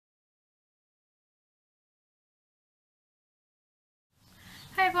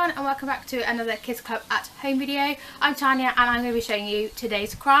everyone, and welcome back to another Kids Club at Home video. I'm Tanya and I'm going to be showing you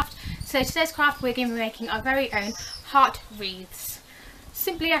today's craft. So today's craft, we're going to be making our very own heart wreaths.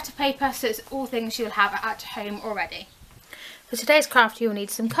 Simply out of paper, so it's all things you'll have at home already. For today's craft, you'll need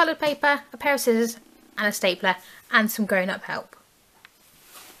some coloured paper, a pair of scissors and a stapler, and some grown-up help.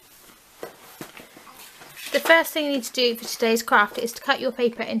 The first thing you need to do for today's craft is to cut your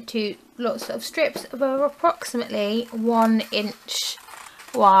paper into lots of strips of approximately 1 inch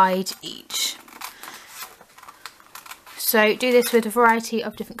wide each. So do this with a variety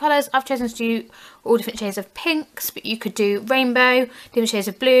of different colours. I've chosen to do all different shades of pinks, but you could do rainbow, different shades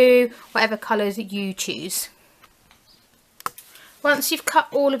of blue, whatever colours you choose. Once you've cut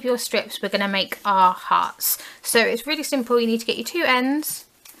all of your strips, we're going to make our hearts. So it's really simple. You need to get your two ends,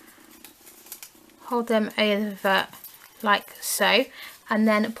 hold them over like so, and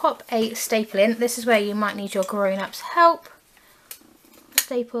then pop a staple in. This is where you might need your grown-ups help.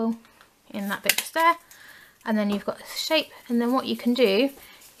 Staple in that bit just there, and then you've got the shape, and then what you can do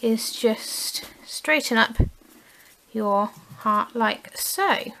is just straighten up your heart like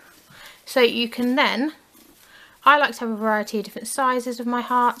so. So you can then, I like to have a variety of different sizes of my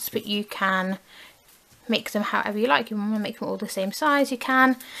hearts, but you can make them however you like. You want to make them all the same size, you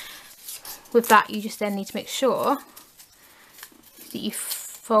can. With that, you just then need to make sure that you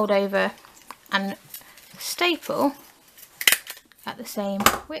fold over and staple at the same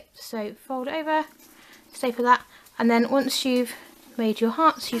width. So fold over, staple that, and then once you've made your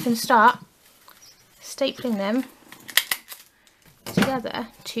hearts, you can start stapling them together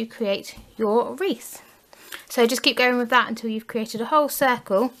to create your wreath. So just keep going with that until you've created a whole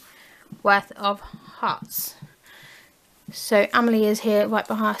circle worth of hearts. So Amelie is here right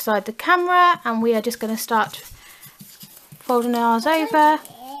beside the camera, and we are just going to start folding ours over.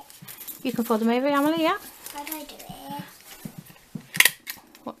 You can fold them over, Amelie, yeah? How do I do it?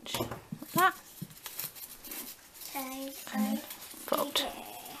 Watch like that. And fold.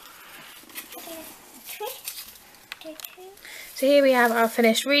 So here we have our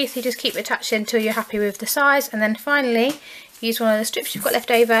finished wreath. You just keep attaching until you're happy with the size, and then finally use one of the strips you've got left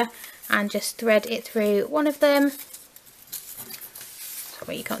over and just thread it through one of them.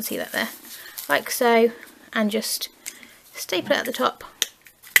 Well, you can't see that there, like so, and just staple it at the top,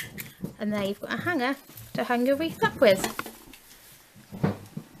 and there you've got a hanger to hang your wreath up with.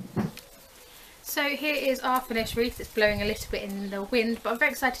 So here is our finished wreath. It's blowing a little bit in the wind, but I'm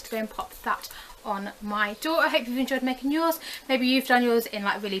very excited to go and pop that on my door. I hope you've enjoyed making yours. Maybe you've done yours in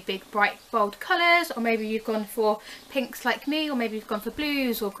like really big, bright, bold colours, or maybe you've gone for pinks like me, or maybe you've gone for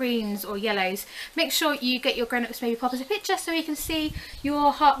blues or greens or yellows. Make sure you get your grown-ups maybe pop us a picture so we can see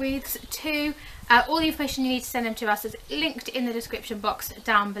your heart wreaths too. All the information you need to send them to us is linked in the description box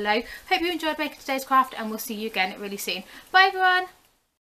down below. Hope you enjoyed making today's craft, and we'll see you again really soon. Bye everyone!